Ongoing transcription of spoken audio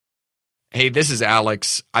Hey, this is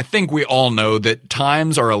Alex. I think we all know that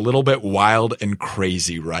times are a little bit wild and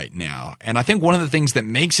crazy right now. And I think one of the things that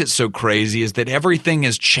makes it so crazy is that everything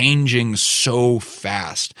is changing so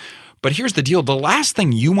fast. But here's the deal. The last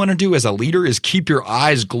thing you want to do as a leader is keep your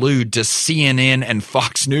eyes glued to CNN and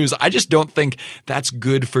Fox News. I just don't think that's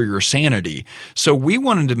good for your sanity. So we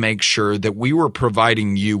wanted to make sure that we were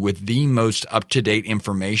providing you with the most up-to-date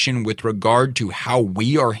information with regard to how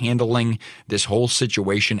we are handling this whole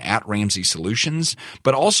situation at Ramsey Solutions,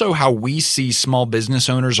 but also how we see small business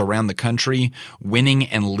owners around the country winning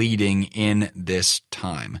and leading in this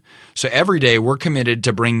time. So every day we're committed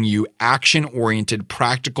to bring you action-oriented,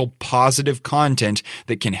 practical, positive content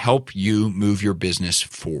that can help you move your business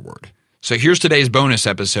forward. So here's today's bonus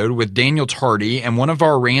episode with Daniel Tardy and one of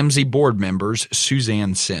our Ramsey board members,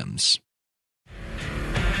 Suzanne Sims.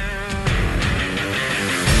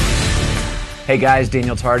 Hey guys,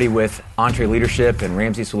 Daniel Tardy with EntreLeadership and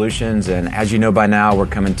Ramsey Solutions, and as you know by now, we're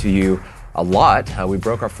coming to you a lot. We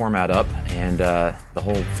broke our format up, and the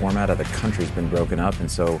whole format of the country's been broken up, and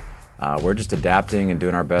so we're just adapting and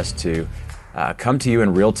doing our best to come to you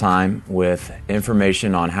in real time with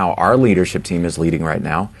information on how our leadership team is leading right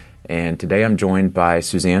now. And today I'm joined by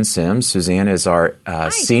Suzanne Sims. Suzanne is our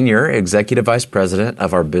Senior Executive Vice President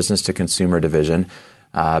of our Business to Consumer Division.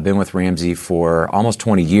 Been with Ramsey for almost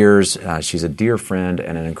 20 years. She's a dear friend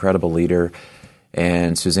and an incredible leader.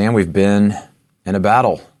 And Suzanne, we've been in a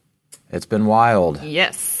battle. It's been wild.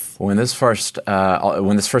 Yes. When this first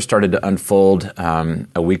started to unfold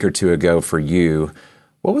a week or two ago for you,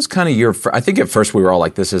 what was kind of your? I think at first we were all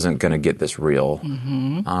like, "This isn't going to get this real."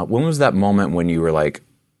 Mm-hmm. When was that moment when you were like,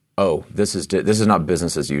 "Oh, this is not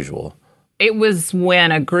business as usual"? It was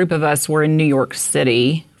when a group of us were in New York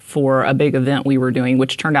City for a big event we were doing,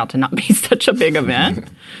 which turned out to not be such a big event.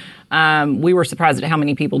 We were surprised at how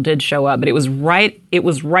many people did show up, but it was right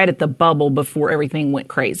at the bubble before everything went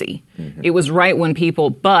crazy. Mm-hmm. It was right when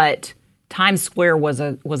but Times Square was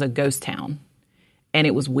a ghost town, and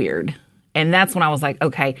it was weird. And that's when I was like,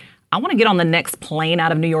 okay, I want to get on the next plane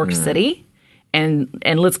out of New York City, and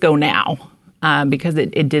let's go now, because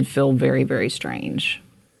it did feel very, very strange.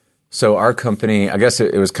 So our company, I guess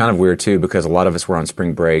it was kind of weird too, because a lot of us were on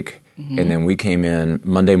spring break, and then we came in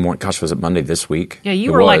Monday morning. Gosh, was it Monday this week? Yeah,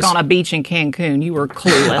 you were like on a beach in Cancun. You were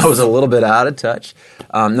clueless. I was a little bit out of touch.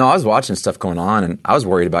 No, I was watching stuff going on, and I was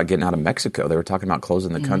worried about getting out of Mexico. They were talking about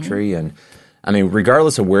closing the country, and I mean,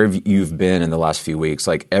 regardless of where you've been in the last few weeks,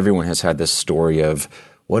 like everyone has had this story of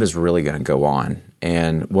what is really going to go on.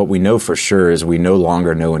 And what we know for sure is we no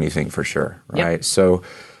longer know anything for sure, right? Yep. So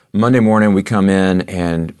Monday morning we come in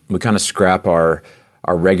and we kind of scrap our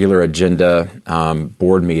regular agenda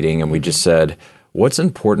board meeting, and we just said, what's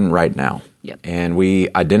important right now? Yep. And we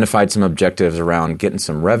identified some objectives around getting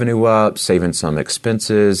some revenue up, saving some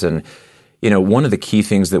expenses. And, one of the key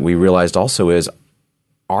things that we realized also is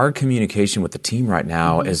our communication with the team right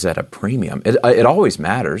now is at a premium. It always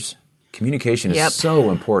matters. Communication is so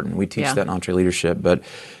important. We teach that in EntreLeadership, but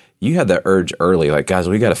you had that urge early, like, guys,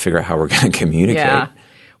 we got to figure out how we're going to communicate. Yeah.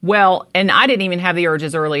 Well, and I didn't even have the urge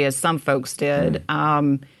as early as some folks did,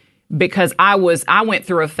 because I went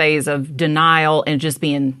through a phase of denial and just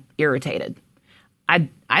being irritated. I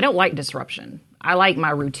don't like disruption. I like my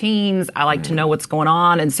routines. I like to know what's going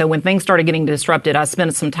on. And so when things started getting disrupted, I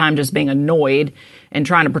spent some time just being annoyed and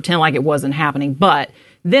trying to pretend like it wasn't happening. But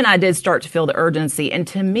then I did start to feel the urgency. And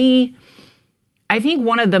to me, I think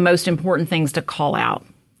one of the most important things to call out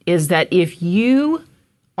is that if you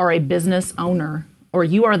are a business owner or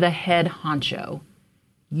you are the head honcho,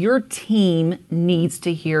 your team needs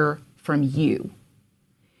to hear from you.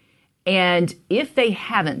 And if they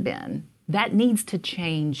haven't been, that needs to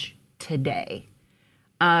change today.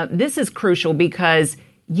 This is crucial because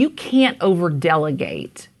you can't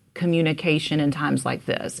over-delegate communication in times like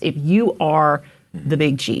this. If you are the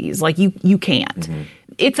big cheese, like you can't. Mm-hmm.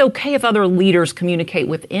 It's okay if other leaders communicate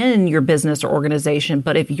within your business or organization,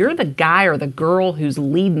 but if you're the guy or the girl who's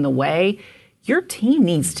leading the way, your team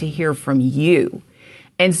needs to hear from you.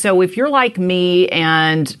 And so if you're like me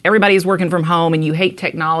and everybody's working from home and you hate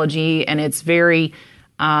technology and it's very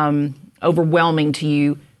overwhelming to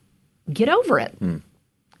you, get over it.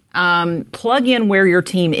 Plug in where your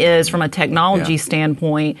team is from a technology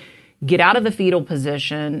standpoint, get out of the fetal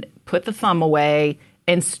position, put the thumb away,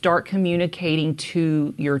 and start communicating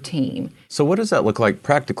to your team. So what does that look like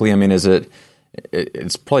practically? I mean,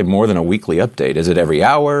 it's probably more than a weekly update. Is it every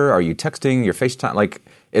hour? Are you texting, your FaceTime? Like,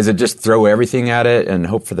 is it just throw everything at it and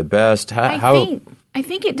hope for the best? I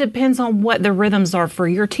think it depends on what the rhythms are for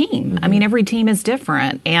your team. Mm-hmm. I mean, every team is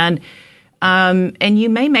different. And And you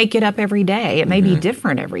may make it up every day. It may be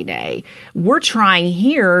different every day. We're trying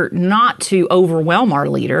here not to overwhelm our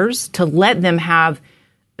leaders, to let them have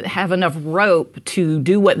enough rope to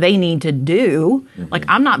do what they need to do. Like,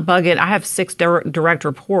 I'm not bugging. I have 6 direct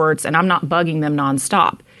reports, and I'm not bugging them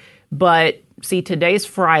nonstop. But see, today's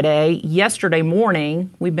Friday. Yesterday morning,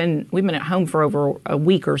 we've been at home for over a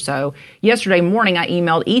week or so. Yesterday morning, I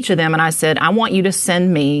emailed each of them, and I said, I want you to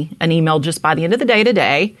send me an email just by the end of the day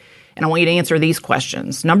today, and I want you to answer these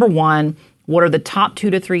questions. Number 1, what are the top 2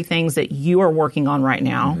 to 3 things that you are working on right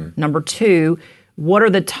now? Number 2, what are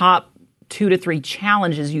the top 2 to 3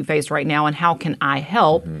 challenges you face right now, and how can I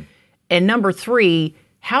help? And number 3,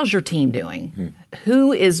 how's your team doing?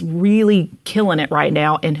 Who is really killing it right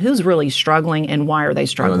now, and who's really struggling, and why are they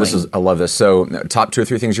struggling? I love this. So, top 2 or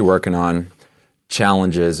 3 things you're working on,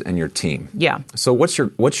 challenges, and your team. Yeah. So, what's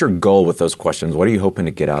your goal with those questions? What are you hoping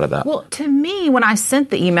to get out of that? Well, to me, when I sent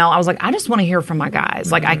the email, I was like, I just want to hear from my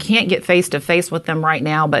guys. Like, I can't get face to face with them right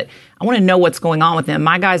now, but I want to know what's going on with them.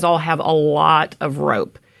 My guys all have a lot of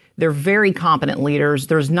rope. They're very competent leaders.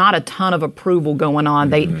 There's not a ton of approval going on.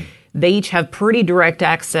 They each have pretty direct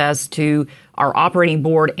access to our operating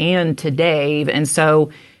board and to Dave. And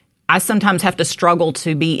so I sometimes have to struggle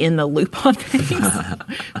to be in the loop on things,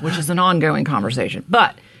 which is an ongoing conversation.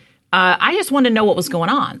 But I just wanted to know what was going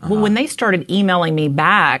on. Well, when they started emailing me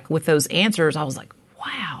back with those answers, I was like,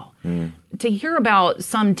 wow. To hear about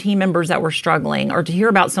some team members that were struggling, or to hear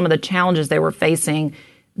about some of the challenges they were facing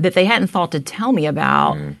that they hadn't thought to tell me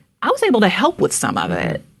about, I was able to help with some of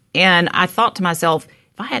it. And I thought to myself,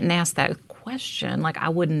 if I hadn't asked that question, like, I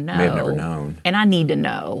wouldn't know. May have never known. And I need to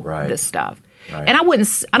know this stuff. Right. And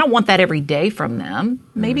I don't want that every day from them.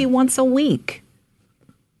 Maybe once a week.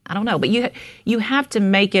 I don't know. But you have to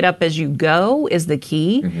make it up as you go is the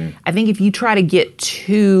key. I think if you try to get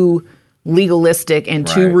too legalistic and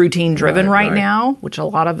too routine driven right now, which a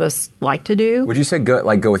lot of us like to do. Would you say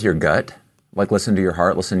go with your gut? Like, listen to your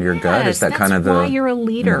heart, listen to your gut? Is that kind of that's why you're a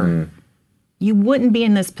leader. You wouldn't be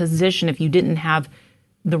in this position if you didn't have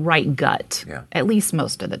the right gut, at least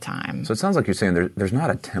most of the time. So it sounds like you're saying there's not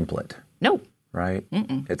a template. Nope. Right?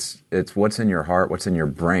 It's what's in your heart, what's in your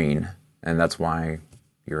brain, and that's why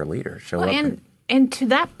you're a leader. Show up. And to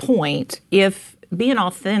that point, if being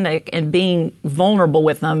authentic and being vulnerable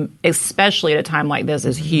with them, especially at a time like this,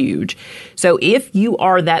 is huge. So if you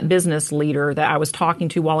are that business leader that I was talking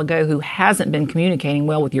to a while ago who hasn't been communicating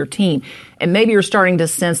well with your team, and maybe you're starting to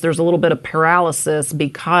sense there's a little bit of paralysis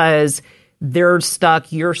because they're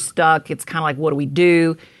stuck, you're stuck, it's kind of like, what do we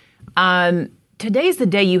do? Today's the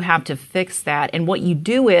day you have to fix that. And what you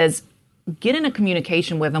do is get in a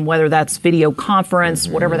communication with them, whether that's video conference,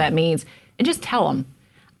 whatever that means, and just tell them,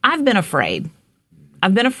 I've been afraid.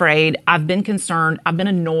 I've been concerned, I've been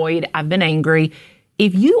annoyed, I've been angry.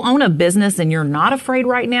 If you own a business and you're not afraid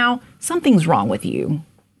right now, something's wrong with you.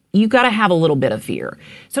 You've got to have a little bit of fear.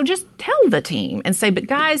 So just tell the team and say, but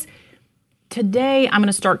guys, today I'm going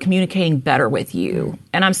to start communicating better with you.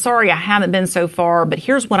 And I'm sorry I haven't been so far, but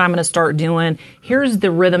here's what I'm going to start doing. Here's the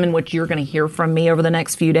rhythm in which you're going to hear from me over the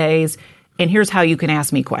next few days. And here's how you can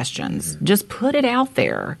ask me questions. Just put it out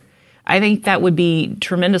there. I think that would be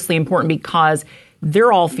tremendously important because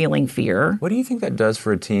they're all feeling fear. What do you think that does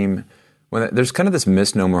for a team? When there's kind of this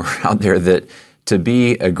misnomer out there that to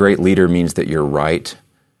be a great leader means that you're right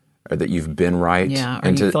or that you've been right. Yeah,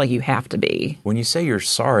 or you feel like you have to be. When you say you're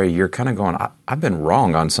sorry, you're kind of going, I've been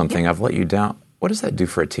wrong on something. I've let you down. What does that do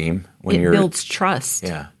for a team? It builds trust.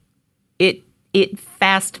 Yeah. It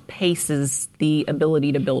fast paces the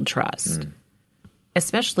ability to build trust,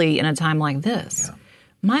 especially in a time like this. Yeah.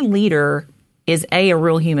 My leader is A,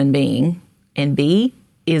 real human being, and B,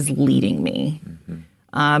 is leading me.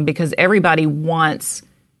 Because everybody wants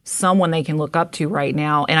someone they can look up to right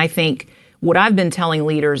now. And I think what I've been telling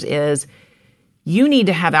leaders is you need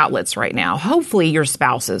to have outlets right now. Hopefully your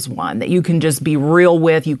spouse is one that you can just be real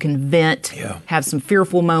with. You can vent, have some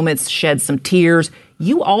fearful moments, shed some tears.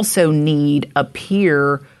 You also need a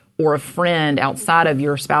peer or a friend outside of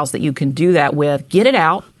your spouse that you can do that with. Get it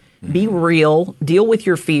out, be real, deal with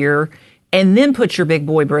your fear, and then put your big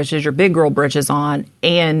boy britches, your big girl britches on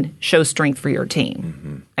and show strength for your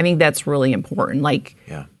team. I think that's really important.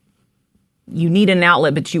 You need an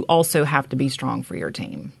outlet, but you also have to be strong for your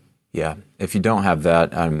team. Yeah. If you don't have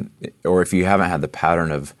that, or if you haven't had the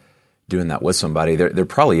pattern of doing that with somebody, there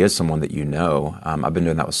probably is someone that you know. I've been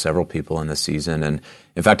doing that with several people in this season. And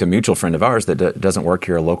in fact, a mutual friend of ours that doesn't work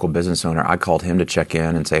here, a local business owner, I called him to check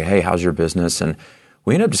in and say, hey, how's your business? And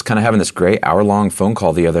we ended up just kind of having this great hour-long phone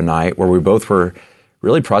call the other night where we both were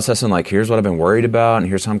really processing, like, here's what I've been worried about and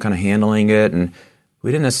here's how I'm kind of handling it. And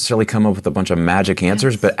we didn't necessarily come up with a bunch of magic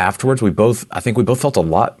answers, but afterwards I think we both felt a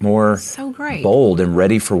lot more bold and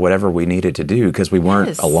ready for whatever we needed to do because we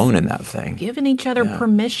weren't alone in that thing. Giving each other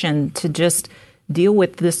permission to just deal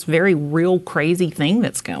with this very real crazy thing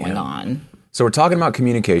that's going on. So we're talking about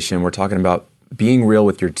communication. We're talking about being real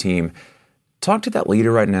with your team. Talk to that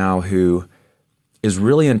leader right now who is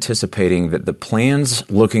really anticipating that the plans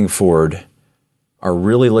looking forward are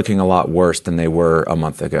really looking a lot worse than they were a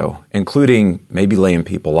month ago, including maybe laying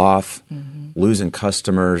people off, losing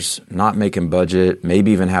customers, not making budget,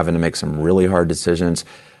 maybe even having to make some really hard decisions.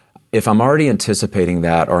 If I'm already anticipating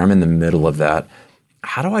that or I'm in the middle of that,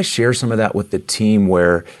 how do I share some of that with the team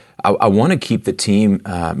where I want to keep the team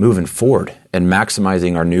moving forward and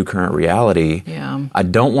maximizing our new current reality? Yeah. I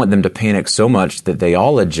don't want them to panic so much that they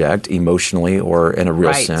all eject emotionally or in a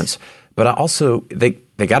real sense. But I also, they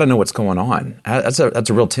got to know what's going on. That's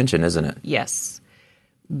a real tension, isn't it? Yes.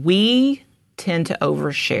 We tend to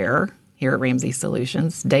overshare here at Ramsey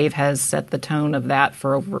Solutions. Dave has set the tone of that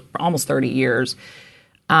for over almost 30 years.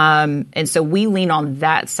 And so we lean on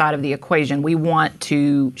that side of the equation. We want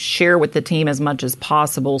to share with the team as much as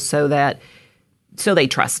possible so they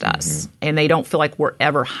trust us and they don't feel like we're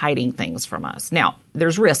ever hiding things from us. Now,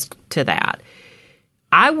 there's risk to that.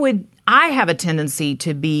 I have a tendency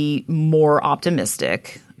to be more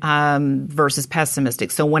optimistic versus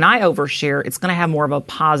pessimistic. So when I overshare, it's going to have more of a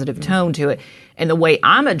positive tone to it. And the way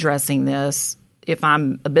I'm addressing this, if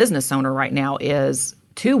I'm a business owner right now, is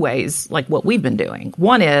two ways, like what we've been doing.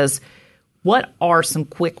 One is, what are some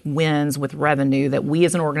quick wins with revenue that we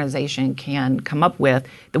as an organization can come up with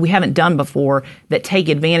that we haven't done before that take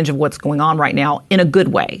advantage of what's going on right now in a good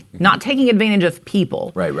way, not taking advantage of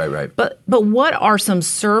people. Right. But what are some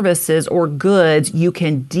services or goods you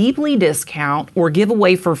can deeply discount or give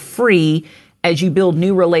away for free as you build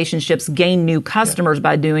new relationships, gain new customers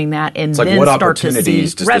by doing that, and then what start to see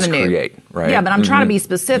opportunities does revenue. This create, right? Yeah, but I'm trying to be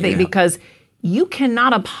specific because you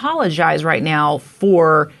cannot apologize right now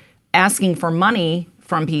for asking for money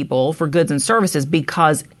from people for goods and services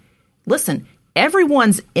because, listen,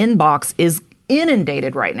 everyone's inbox is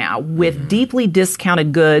inundated right now with deeply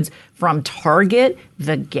discounted goods from Target,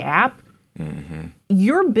 The Gap.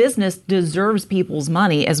 Your business deserves people's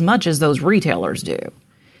money as much as those retailers do.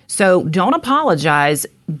 So don't apologize.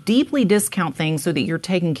 Deeply discount things so that you're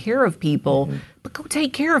taking care of people, but go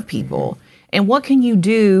take care of people. And what can you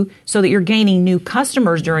do so that you're gaining new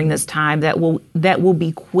customers during this time that will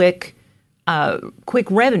be quick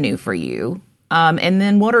revenue for you? And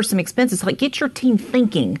then what are some expenses? Like, get your team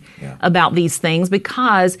thinking about these things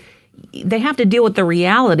because they have to deal with the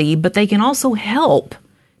reality, but they can also help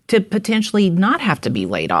to potentially not have to be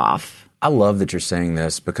laid off. I love that you're saying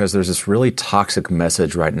this because there's this really toxic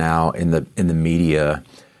message right now in the media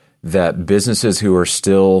that businesses who are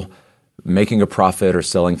still making a profit or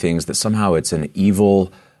selling things, that somehow it's an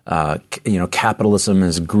evil, capitalism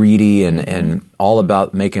is greedy and all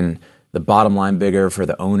about making the bottom line bigger for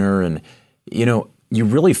the owner. And, you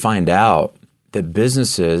really find out that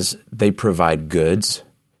businesses, they provide goods.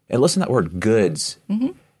 And listen to that word, goods.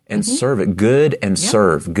 And serve it. Good and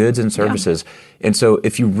serve. Goods and services. And so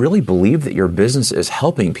if you really believe that your business is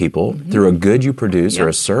helping people through a good you produce or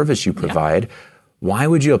a service you provide, why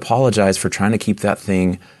would you apologize for trying to keep that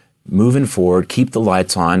thing moving forward, keep the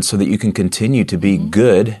lights on so that you can continue to be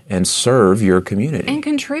good and serve your community? And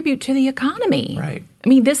contribute to the economy. Right. I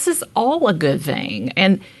mean, this is all a good thing.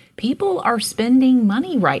 And people are spending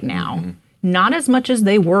money right now. Not as much as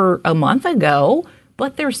they were a month ago,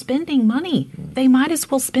 but they're spending money. They might as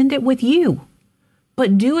well spend it with you.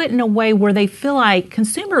 But do it in a way where they feel like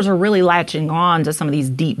consumers are really latching on to some of these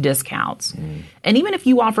deep discounts. And even if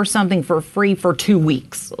you offer something for free for 2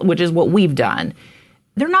 weeks, which is what we've done,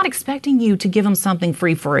 they're not expecting you to give them something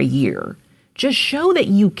free for a year. Just show that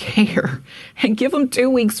you care and give them 2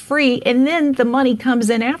 weeks free, and then the money comes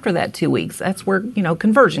in after that 2 weeks. That's where,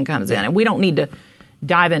 conversion comes in. And we don't need to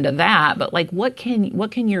dive into that, but like what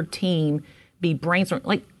can your team be brainstorm,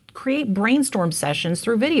 like create brainstorm sessions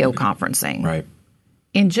through video conferencing. Right.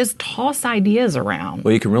 And just toss ideas around.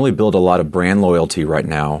 Well, you can really build a lot of brand loyalty right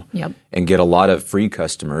now and get a lot of free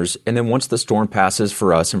customers. And then once the storm passes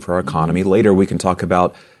for us and for our economy, later we can talk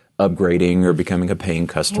about upgrading or becoming a paying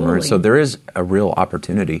customer. So there is a real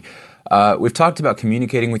opportunity. We've talked about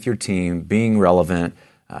communicating with your team, being relevant,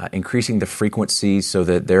 increasing the frequency so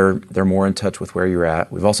that they're more in touch with where you're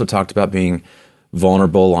at. We've also talked about being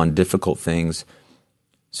vulnerable on difficult things.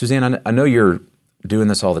 Suzanne, I know you're doing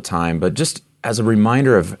this all the time, but just as a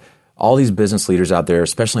reminder of all these business leaders out there,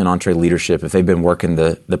 especially in EntreLeadership, if they've been working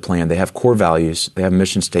the plan, they have core values, they have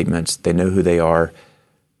mission statements, they know who they are.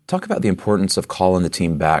 Talk about the importance of calling the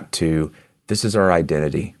team back to this is our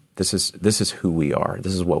identity. This is who we are.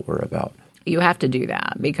 This is what we're about. You have to do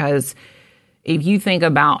that, because if you think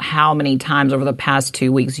about how many times over the past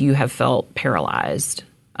 2 weeks you have felt paralyzed,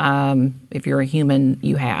 if you're a human,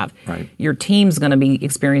 you have. Right. Your team's going to be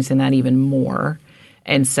experiencing that even more.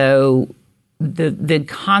 And so the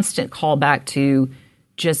constant call back to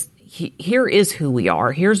just here is who we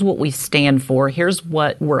are. Here's what we stand for. Here's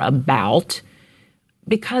what we're about.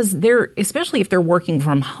 Because especially if they're working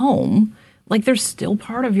from home, like they're still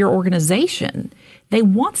part of your organization. They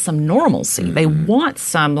want some normalcy. Mm-hmm. They want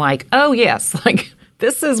some like, oh yes, like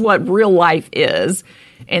this is what real life is.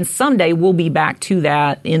 And someday we'll be back to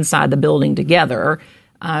that inside the building together.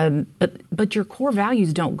 But your core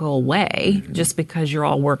values don't go away just because you're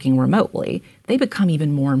all working remotely. They become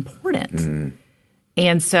even more important. Mm-hmm.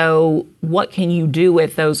 And so what can you do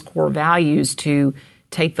with those core values to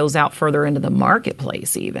take those out further into the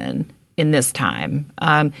marketplace even in this time?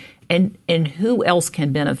 And who else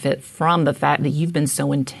can benefit from the fact that you've been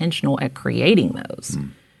so intentional at creating those?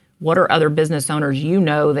 Mm. What are other business owners you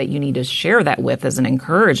know that you need to share that with as an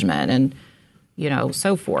encouragement and,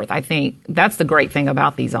 so forth? I think that's the great thing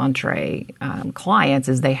about these Entre clients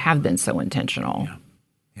is they have been so intentional.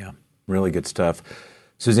 Yeah, really good stuff.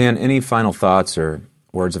 Suzanne, any final thoughts or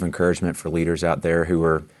words of encouragement for leaders out there who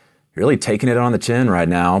are really taking it on the chin right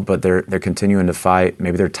now, but they're continuing to fight?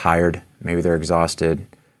 Maybe they're tired. Maybe they're exhausted.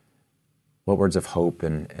 What words of hope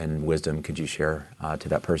and wisdom could you share to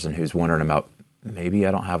that person who's wondering about, maybe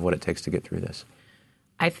I don't have what it takes to get through this?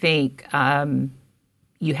 I think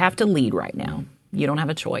you have to lead right now. You don't have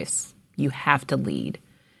a choice. You have to lead.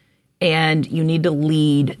 And you need to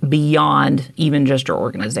lead beyond even just your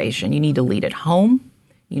organization. You need to lead at home.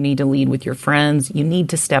 You need to lead with your friends. You need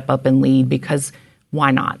to step up and lead, because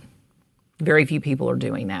why not? Very few people are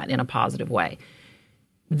doing that in a positive way.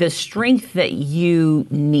 The strength that you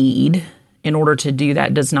need in order to do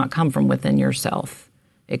that does not come from within yourself.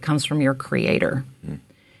 It comes from your Creator. Mm.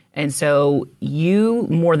 And so you,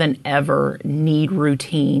 more than ever, need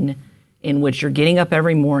routine in which you're getting up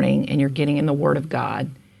every morning and you're getting in the Word of God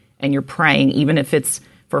and you're praying, even if it's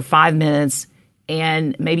for 5 minutes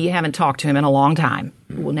and maybe you haven't talked to Him in a long time.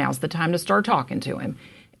 Well, now's the time to start talking to Him.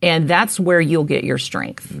 And that's where you'll get your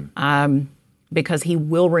strength. Because He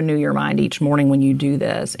will renew your mind each morning when you do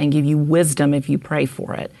this and give you wisdom if you pray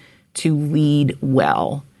for it to lead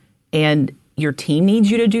well. And your team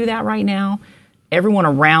needs you to do that right now. Everyone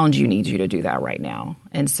around you needs you to do that right now.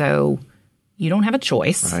 And so you don't have a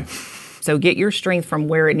choice. Right. So get your strength from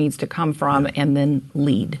where it needs to come from and then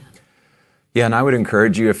lead. Yeah, and I would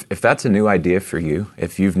encourage you, if that's a new idea for you,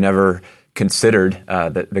 if you've never considered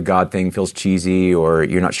that the God thing feels cheesy or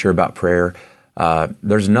you're not sure about prayer,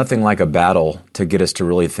 there's nothing like a battle to get us to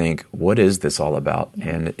really think, what is this all about?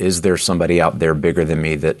 And is there somebody out there bigger than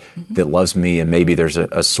me that loves me? And maybe there's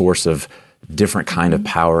a source of different kind of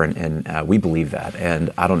power. And we believe that.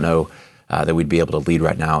 And I don't know that we'd be able to lead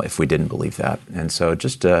right now if we didn't believe that. And so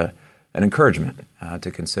just an encouragement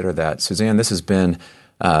to consider that. Suzanne, this has been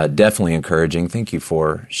definitely encouraging. Thank you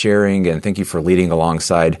for sharing, and thank you for leading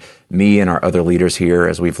alongside me and our other leaders here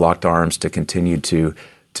as we've locked arms to continue to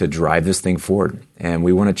drive this thing forward. And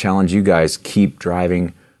we want to challenge you guys, keep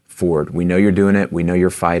driving forward. We know you're doing it. We know you're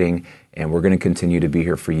fighting, and we're going to continue to be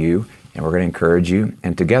here for you, and we're going to encourage you.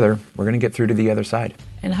 And together, we're going to get through to the other side.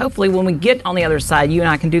 And hopefully when we get on the other side, you and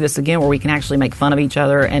I can do this again where we can actually make fun of each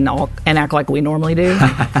other and act like we normally do.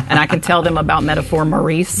 And I can tell them about Metaphor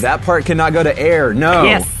Maurice. That part cannot go to air. No.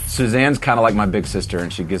 Yes. Suzanne's kind of like my big sister,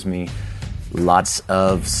 and she gives me lots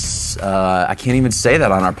of, I can't even say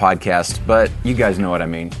that on our podcast, but you guys know what I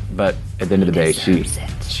mean. But at the end of the day,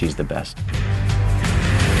 she's the best.